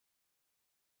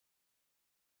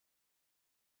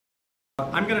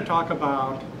I'm going to talk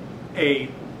about a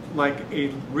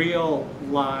real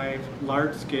live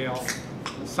large-scale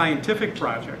scientific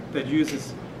project that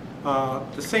uses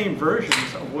the same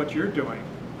versions of what you're doing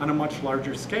on a much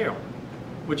larger scale,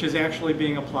 which is actually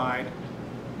being applied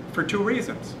for two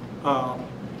reasons: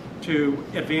 to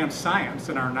advance science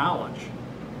and our knowledge,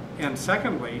 and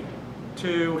secondly,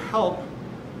 to help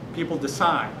people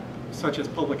decide, such as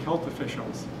public health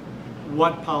officials,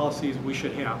 what policies we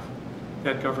should have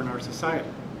that govern our society.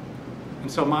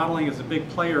 And so modeling is a big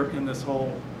player in this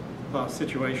whole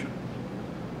situation.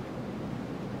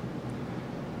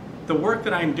 The work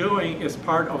that I'm doing is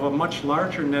part of a much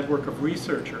larger network of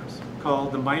researchers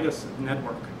called the MIDAS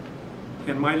network.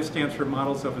 And MIDAS stands for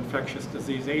Models of Infectious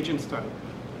Disease Agent Study.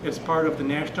 It's part of the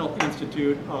National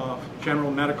Institute of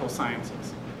General Medical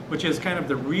Sciences, which is kind of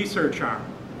the research arm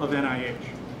of NIH.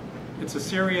 It's a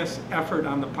serious effort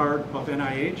on the part of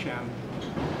NIH and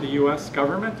the US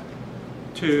government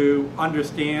to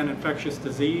understand infectious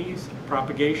disease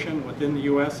propagation within the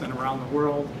US and around the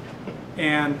world,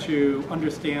 and to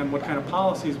understand what kind of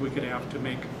policies we could have to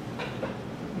make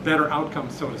better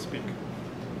outcomes, so to speak.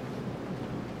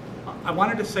 I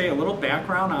wanted to say a little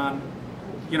background on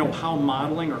how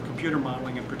modeling, or computer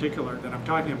modeling in particular that I'm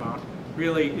talking about,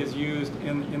 really is used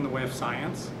in the way of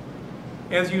science.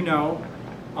 As you know,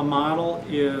 a model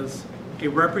is a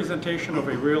representation of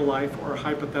a real life or a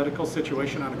hypothetical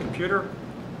situation on a computer.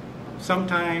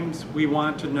 Sometimes we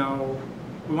want to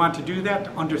do that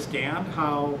to understand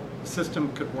how the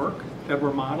system could work that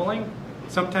we're modeling.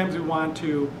 Sometimes we want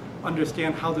to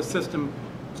understand how the system,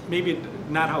 maybe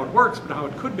not how it works, but how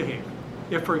it could behave.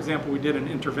 If, for example, we did an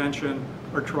intervention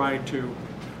or tried to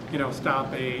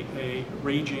stop a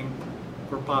raging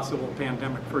or possible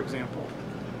pandemic, for example.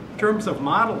 In terms of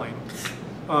modeling,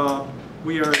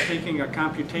 we are taking a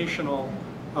computational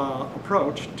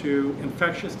approach to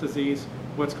infectious disease,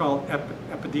 what's called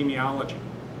epidemiology.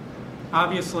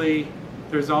 Obviously,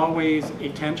 there's always a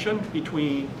tension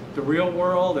between the real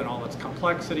world and all its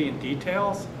complexity and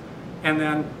details, and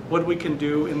then what we can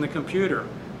do in the computer,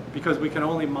 because we can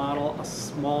only model a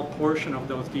small portion of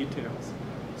those details.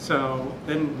 So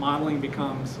then modeling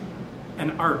becomes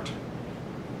an art.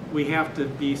 We have to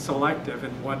be selective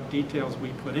in what details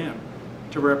we put in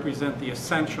to represent the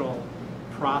essential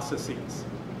processes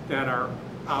that are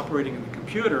operating in the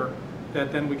computer,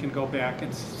 that then we can go back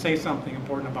and say something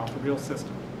important about the real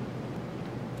system.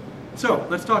 So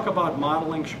let's talk about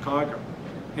modeling Chicago,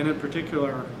 and in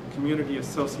particular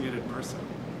community-associated MRSA.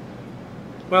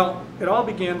 Well, it all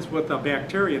begins with a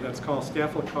bacteria that's called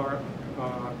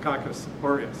Staphylococcus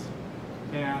aureus.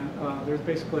 And there's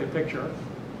basically a picture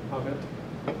of it.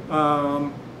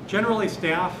 Generally,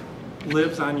 staph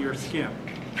lives on your skin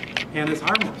and is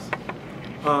harmless.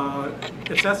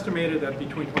 It's estimated that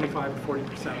between 25 and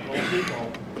 40% of all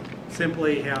people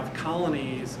simply have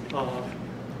colonies of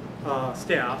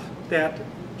staph that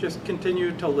just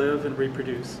continue to live and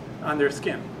reproduce on their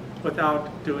skin without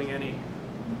doing any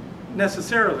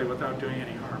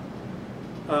harm.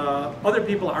 Other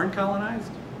people aren't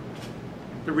colonized.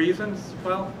 The reasons?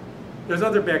 Well, there's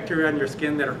other bacteria on your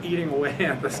skin that are eating away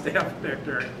at the staph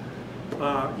bacteria.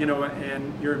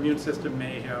 And your immune system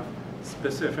may have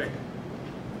specific,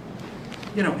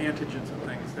 antigens and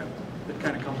things that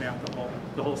kind of combat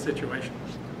the whole situation.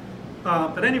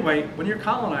 But anyway, when you're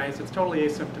colonized, it's totally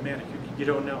asymptomatic. You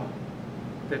don't know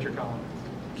that you're colonized.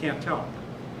 You can't tell.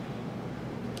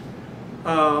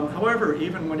 However,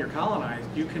 even when you're colonized,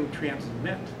 you can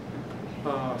transmit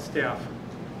staph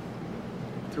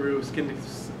through skin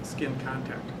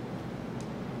contact.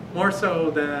 More so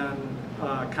than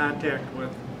contact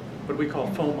with what we call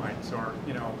fomites, or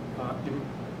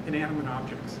inanimate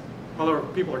objects. Although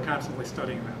people are constantly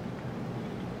studying that.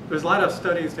 There's a lot of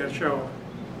studies that show,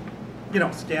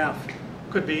 staph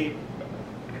could be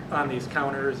on these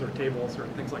counters or tables or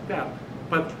things like that.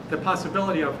 But the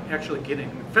possibility of actually getting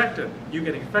infected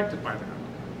by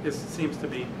that, seems to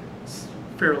be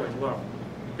fairly low,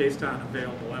 based on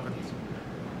available evidence.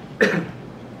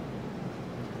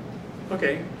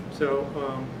 Okay, so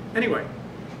anyway,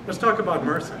 let's talk about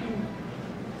MRSA.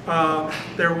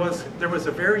 There was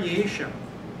a variation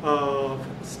of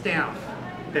staph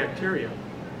bacteria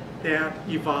that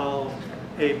evolved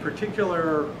a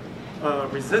particular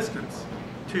resistance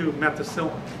to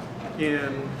methicillin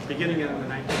beginning in the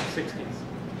 1960s.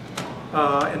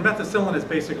 And methicillin is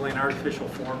basically an artificial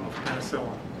form of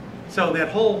penicillin. So that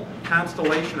whole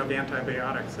constellation of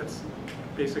antibiotics that's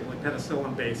basically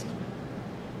penicillin-based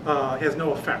has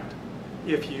no effect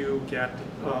if you get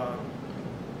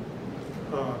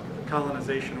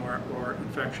colonization or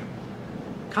infection.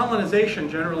 Colonization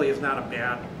generally is not a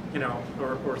bad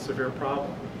or severe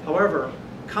problem. However,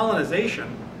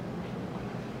 colonization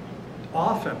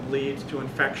often leads to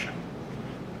infection.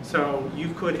 So you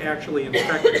could actually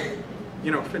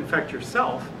infect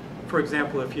yourself. For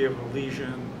example, if you have a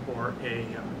lesion or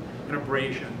an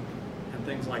abrasion and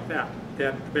things like that,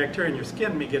 that the bacteria in your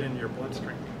skin may get into your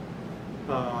bloodstream.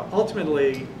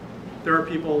 Ultimately, there are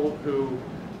people who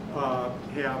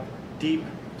have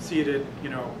deep-seated,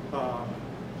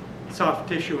 soft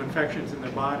tissue infections in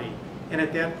their body, and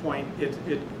at that point,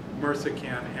 MRSA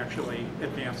can actually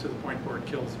advance to the point where it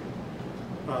kills you.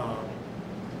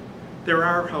 There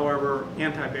are, however,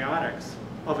 antibiotics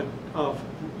of a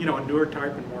newer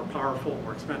type and more powerful,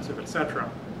 more expensive, etc.,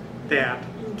 that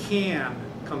can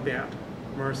combat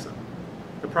MRSA.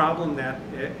 The problem that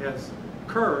has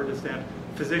occurred is that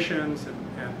physicians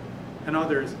and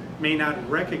others may not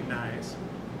recognize,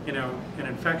 an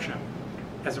infection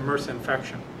as a MRSA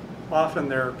infection. Often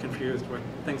they're confused with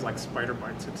things like spider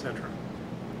bites, etc.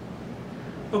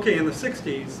 Okay, in the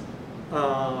 60s,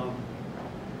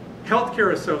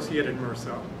 healthcare-associated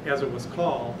MRSA, as it was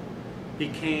called,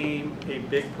 became a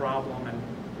big problem. And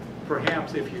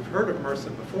perhaps if you've heard of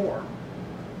MRSA before,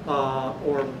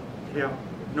 or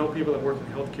know people that work in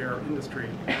the healthcare industry,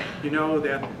 you know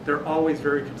that they're always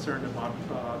very concerned about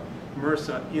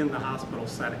MRSA in the hospital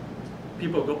setting.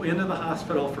 People go into the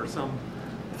hospital for some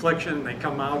affliction, they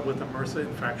come out with a MRSA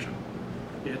infection.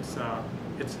 It's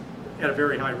at a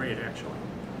very high rate, actually.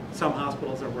 Some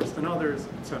hospitals are worse than others,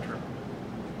 etc.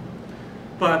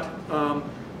 But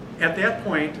at that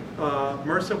point,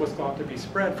 MRSA was thought to be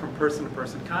spread from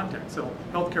person-to-person contact. So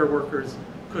healthcare workers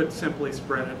could simply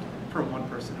spread it from one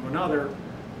person to another,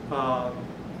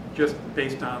 just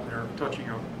based on their touching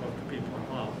of the people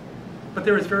involved. But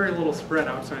there was very little spread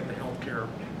outside the healthcare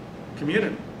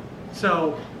community.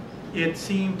 So it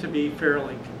seemed to be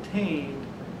fairly contained,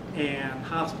 and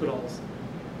hospitals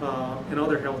and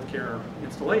other healthcare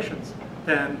installations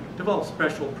then developed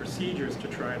special procedures to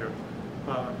try to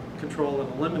control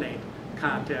and eliminate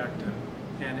contact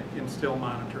and instill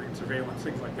monitoring, surveillance,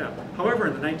 things like that. However,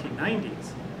 in the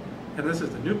 1990s, and this is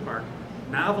the new part,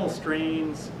 novel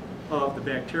strains of the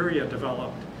bacteria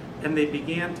developed, and they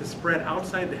began to spread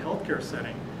outside the healthcare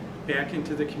setting back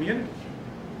into the community.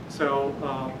 So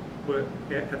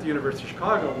at the University of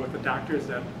Chicago, with the doctors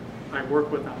that I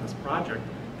work with on this project,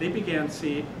 they began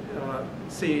seeing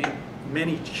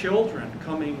many children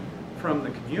coming from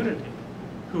the community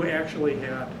who actually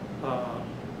had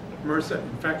MRSA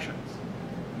infections.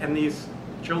 And these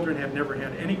children had never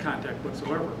had any contact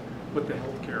whatsoever with the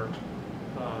healthcare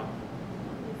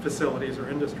facilities or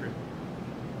industry.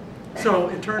 So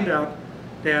it turned out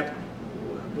that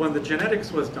when the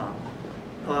genetics was done,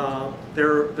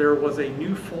 there was a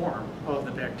new form of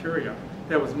the bacteria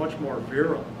that was much more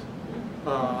virulent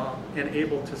and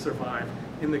able to survive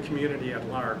in the community at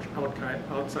large,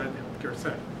 outside the healthcare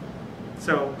setting.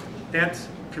 So that's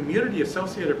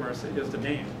community-associated MRSA is the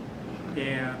name.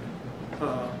 And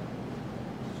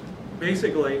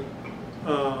basically,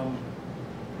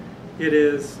 it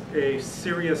is a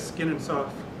serious skin and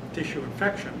soft tissue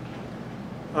infection.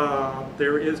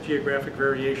 There is geographic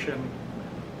variation,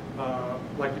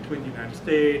 like between the United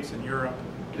States and Europe.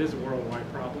 It is a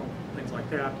worldwide problem, things like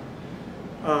that.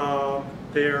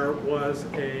 There was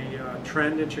a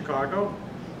trend in Chicago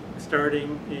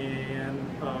starting in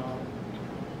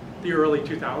the early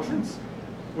 2000s,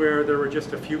 where there were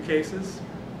just a few cases,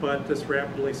 but this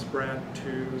rapidly spread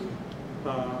to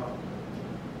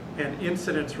an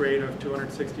incidence rate of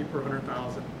 260 per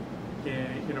 100,000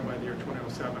 by the year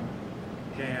 2007,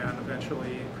 and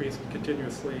eventually increased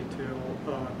continuously till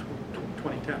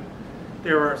 2010.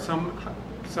 There are some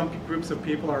groups of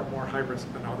people are more high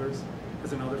risk than others,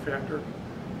 is another factor.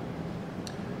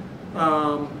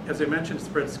 As I mentioned, it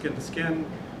spreads skin to skin.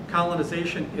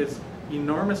 Colonization is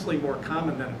enormously more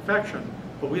common than infection,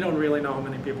 but we don't really know how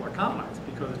many people are colonized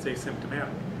because it's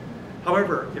asymptomatic.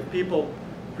 However, if people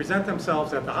present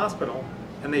themselves at the hospital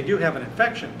and they do have an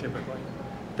infection typically,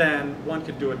 then one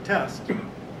could do a test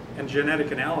and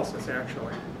genetic analysis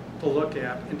actually to look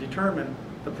at and determine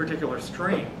the particular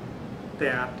strain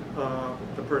that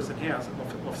the person has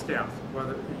of staph.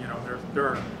 Whether there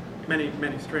are many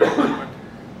strains, but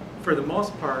for the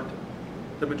most part,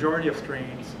 the majority of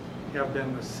strains have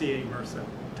been the CA MRSA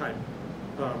type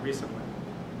recently.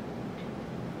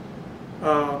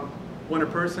 When a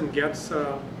person gets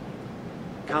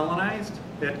colonized,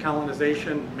 that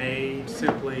colonization may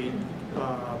simply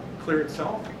clear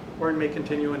itself, or it may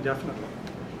continue indefinitely.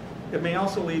 It may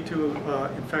also lead to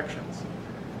infections.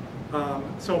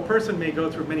 So a person may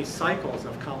go through many cycles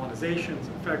of colonizations,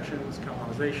 infections,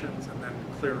 colonizations, and then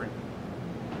clearing.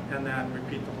 and then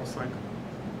repeat the whole cycle.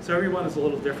 So everyone is a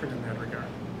little different in that regard.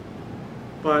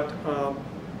 But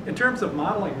in terms of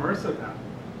modeling MRSA then,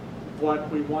 what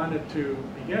we wanted to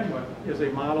begin with is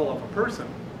a model of a person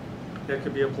that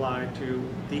could be applied to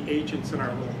the agents in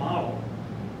our little model,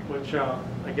 which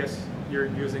I guess you're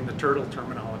using the turtle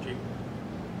terminology.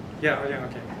 Yeah,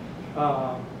 okay.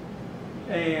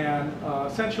 And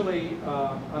essentially,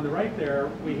 on the right there,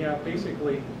 we have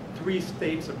basically 3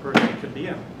 states a person could be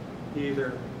in.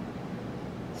 Either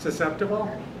susceptible,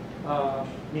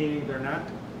 meaning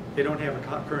they don't have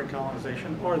a current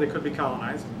colonization, or they could be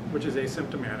colonized, which is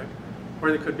asymptomatic,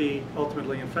 or they could be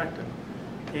ultimately infected.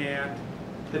 And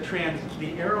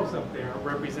the arrows up there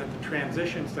represent the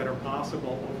transitions that are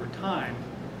possible over time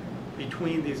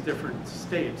between these different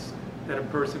states that a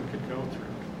person could go through.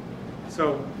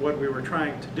 So what we were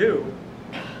trying to do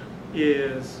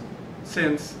is,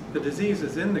 since the disease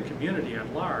is in the community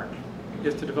at large,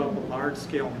 is to develop a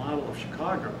large-scale model of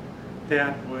Chicago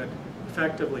that would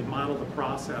effectively model the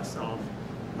process of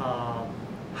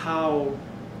how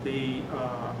the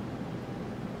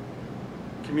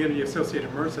community-associated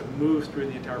MRSA moves through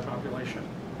the entire population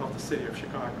of the city of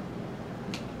Chicago.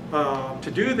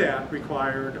 To do that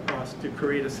required us to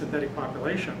create a synthetic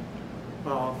population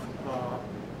of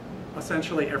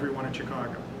essentially everyone in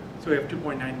Chicago. So we have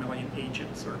 2.9 million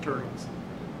agents or turtles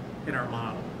in our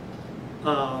model.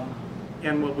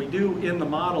 And what we do in the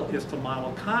model is to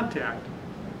model contact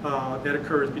that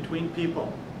occurs between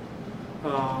people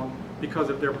because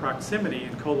of their proximity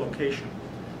and co-location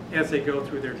as they go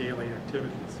through their daily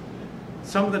activities.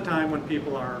 Some of the time when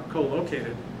people are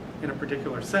co-located in a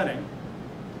particular setting,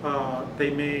 they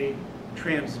may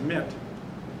transmit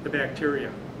the bacteria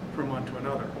from one to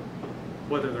another,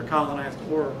 whether they're colonized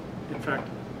or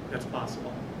infected. That's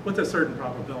possible, with a certain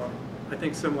probability. I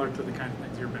think similar to the kind of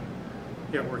things you've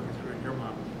been working through in your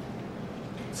model.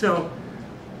 So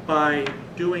by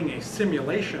doing a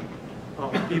simulation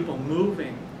of people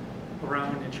moving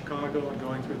around in Chicago and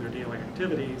going through their daily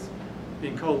activities,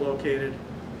 being co-located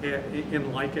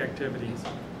in like activities,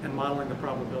 and modeling the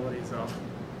probabilities of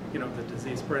the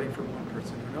disease spreading from one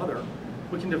person to another,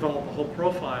 we can develop a whole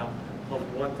profile of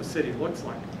what the city looks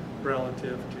like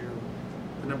relative to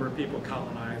the number of people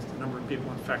colonized, the number of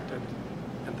people infected,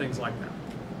 and things like that.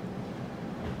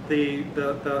 The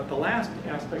last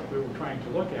aspect we were trying to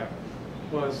look at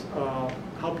was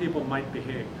how people might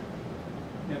behave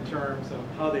in terms of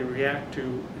how they react to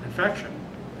an infection,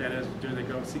 that is, do they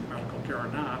go seek medical care or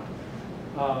not,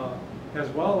 as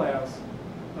well as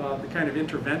the kind of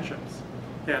interventions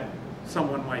that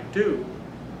someone might do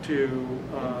to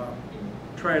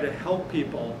try to help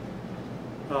people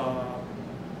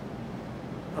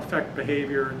affect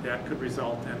behavior that could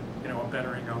result in a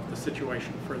bettering of the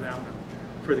situation for them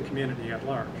and for the community at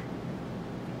large.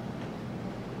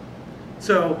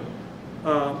 So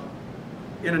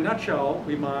in a nutshell,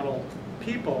 we model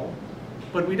people,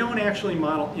 but we don't actually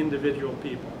model individual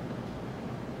people.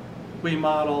 We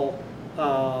model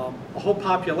a whole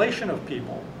population of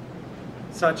people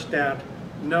such that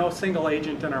no single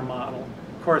agent in our model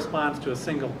corresponds to a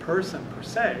single person per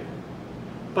se.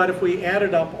 But if we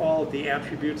added up all of the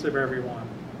attributes of everyone,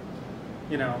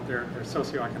 their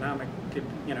socioeconomic,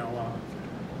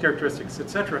 characteristics,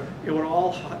 etc., it would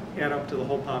all add up to the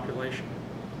whole population.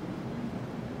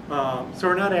 So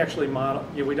we're not actually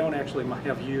we don't actually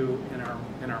have you in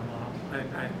our model,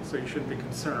 so you shouldn't be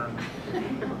concerned.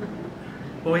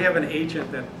 But we have an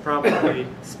agent that probably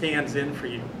stands in for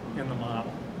you in the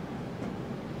model.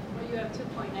 Well, you have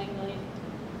 2.9 million.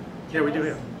 Yeah, we do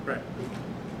have, right.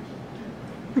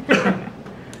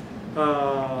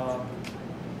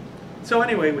 So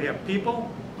anyway, we have people,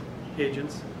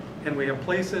 agents, and we have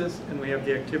places, and we have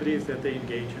the activities that they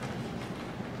engage in.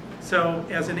 So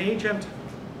as an agent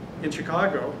in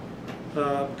Chicago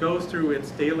goes through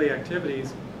its daily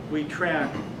activities, we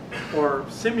track or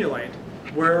simulate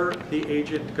where the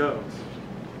agent goes.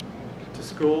 To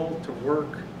school, to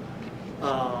work,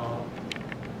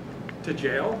 to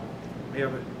jail. We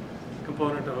have a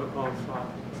component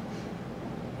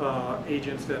of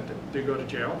agents that do go to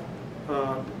jail.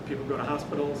 People go to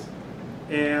hospitals.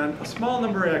 And a small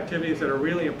number of activities that are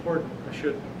really important, I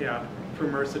should add, for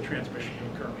MRSA transmission to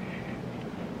occur.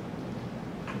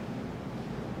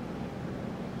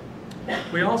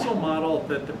 We also model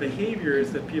that the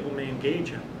behaviors that people may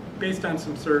engage in, based on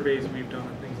some surveys we've done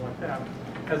and things like that.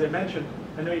 As I mentioned,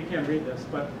 I know you can't read this,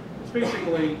 but it's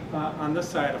basically on this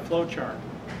side a flow chart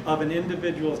of an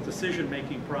individual's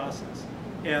decision-making process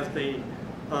as they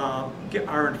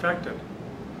are infected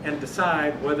and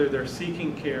decide whether they're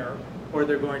seeking care or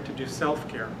they're going to do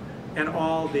self-care, and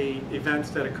all the events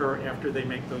that occur after they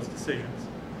make those decisions.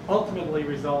 ultimately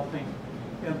resulting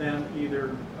in them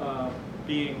either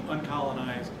being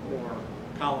uncolonized or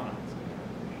colonized.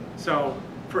 So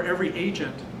for every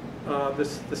agent,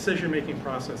 this decision-making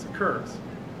process occurs.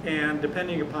 And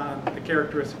depending upon the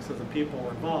characteristics of the people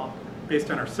involved, based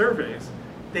on our surveys,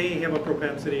 they have a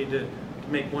propensity to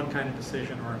make one kind of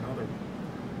decision or another.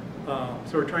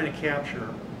 So we're trying to capture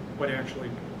what actually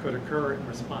could occur in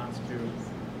response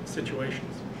to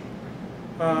situations.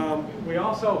 We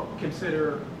also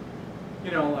consider,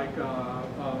 like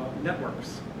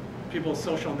networks, people's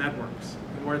social networks,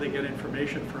 and where they get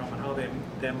information from and how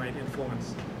that might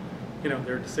influence,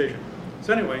 their decision.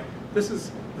 So anyway, this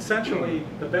is essentially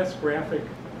the best graphic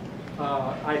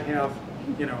I have,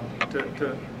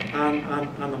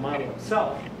 on the model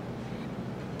itself.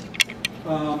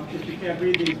 If you can't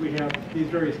read these, we have these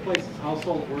various places: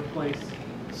 household, workplace,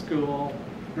 school,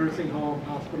 nursing home,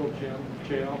 hospital, gym,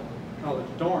 jail, college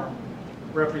dorm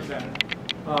represented.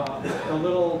 The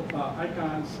little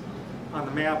icons on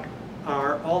the map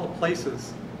are all the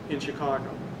places in Chicago.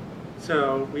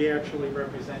 So we actually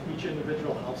represent each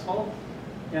individual household,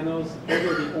 and those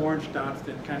are the orange dots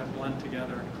that kind of blend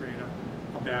together and create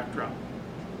a backdrop.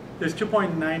 There's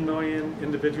 2.9 million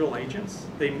individual agents.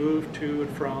 They move to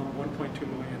and from 1.2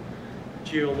 million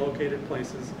geolocated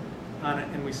places on it,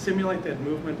 and we simulate that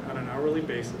movement on an hourly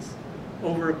basis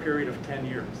over a period of 10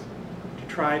 years to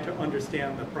try to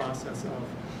understand the process of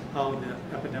how the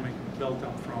epidemic built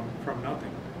up from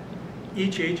nothing.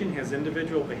 Each agent has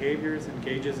individual behaviors,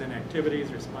 engages in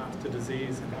activities, responds to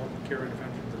disease and health care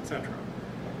interventions, etc.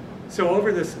 So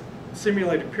over this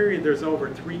simulated period, there's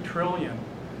over 3 trillion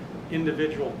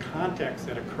individual contacts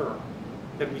that occur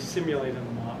that we simulate in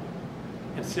the model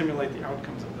and simulate the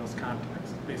outcomes of those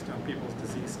contacts based on people's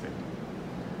disease state.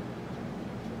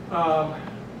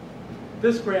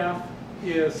 This graph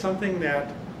is something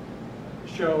that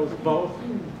shows both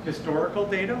historical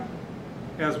data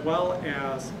as well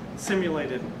as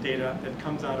simulated data that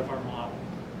comes out of our model.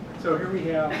 So here we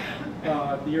have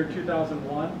the year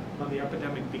 2001 when the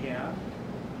epidemic began,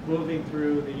 moving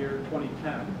through the year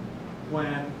 2010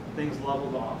 when things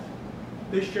leveled off.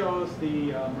 This shows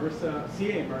the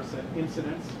MRSA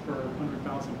incidence per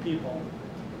 100,000 people,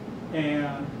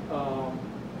 and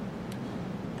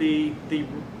the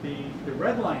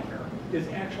red line here is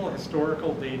actual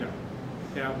historical data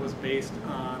that was based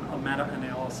on a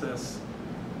meta-analysis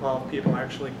of people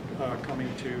actually coming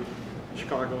to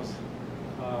Chicago's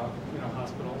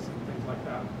hospitals and things like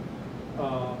that,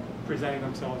 presenting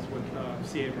themselves with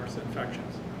MRSA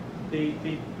infections.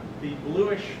 The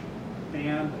bluish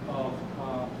band of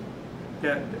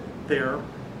that there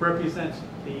represents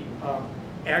the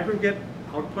aggregate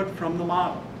output from the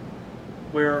model,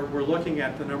 where we're looking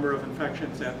at the number of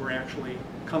infections that were actually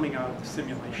coming out of the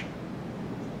simulation.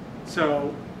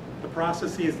 So the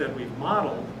processes that we've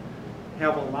modeled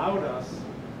have allowed us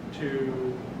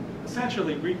to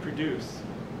essentially reproduce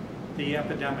the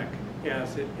epidemic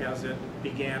as it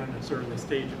began in its early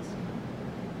stages.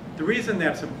 The reason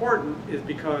that's important is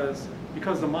because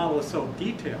the model is so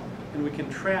detailed, and we can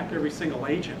track every single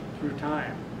agent through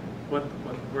time,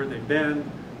 where they've been,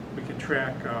 we can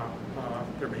track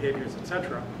their behaviors,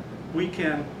 etc. We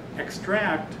can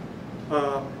extract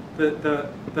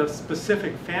the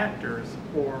specific factors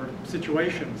or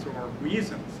situations or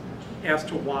reasons as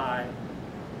to why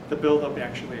the buildup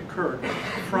actually occurred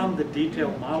from the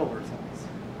detailed model results,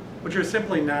 which are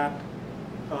simply not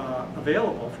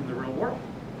available from the real world.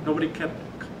 Nobody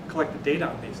collected data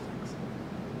on these things.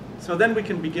 So then we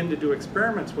can begin to do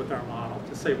experiments with our model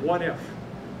to say, what if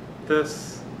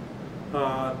this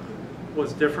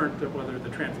was different, whether the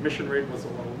transmission rate was a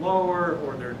little lower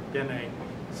or there had been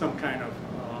some kind of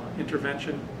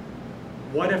intervention.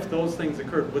 What if those things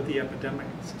occurred? Would the epidemic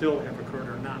still have occurred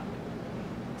or not?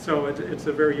 So it's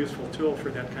a very useful tool for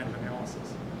that kind of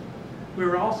analysis. We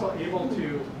were also able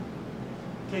to,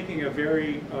 taking a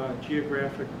very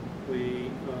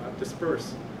geographically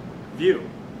dispersed view,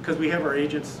 because we have our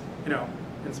agents,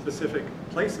 in specific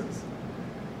places,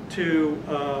 to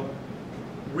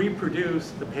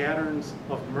reproduce the patterns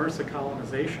of MRSA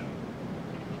colonization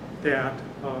that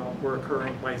were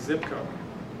occurring by zip code,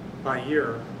 by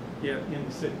year in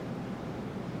the city.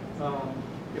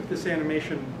 If this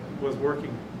animation was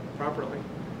working properly,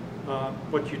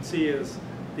 what you'd see is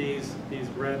these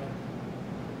red,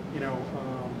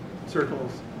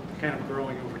 circles kind of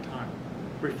growing over time,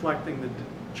 reflecting the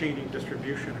changing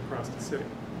distribution across the city.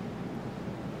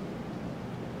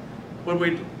 What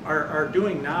we are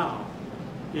doing now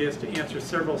is to answer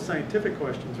several scientific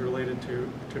questions related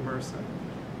to MRSA.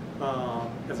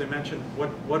 As I mentioned,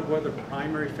 what were the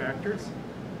primary factors?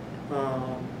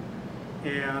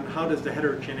 And how does the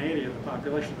heterogeneity of the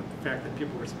population, the fact that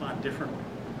people respond differently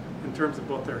in terms of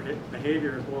both their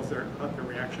behavior as well as their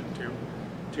reaction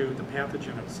to the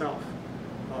pathogen itself,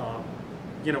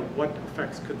 you know, what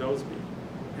effects could those be,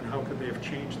 and how could they have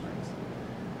changed things?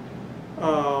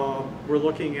 We're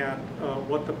looking at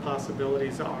what the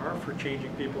possibilities are for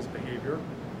changing people's behavior.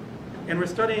 And we're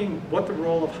studying what the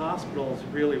role of hospitals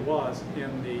really was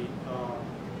in the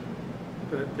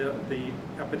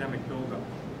epidemic buildup.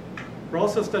 We're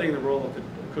also studying the role of the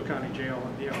Cook County Jail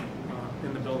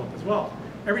in the buildup as well.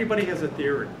 Everybody has a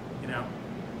theory, you know.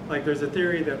 Like there's a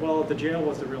theory that, well, the jail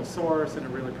was the real source and it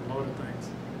really promoted things.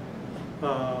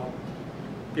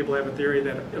 People have a theory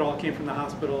that it all came from the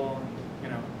hospital, you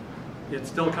know, it's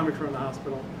still coming from the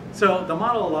hospital. So the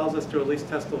model allows us to at least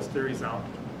test those theories out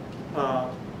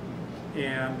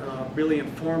and really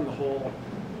inform the whole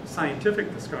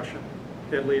scientific discussion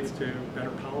that leads to better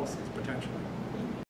policies potentially.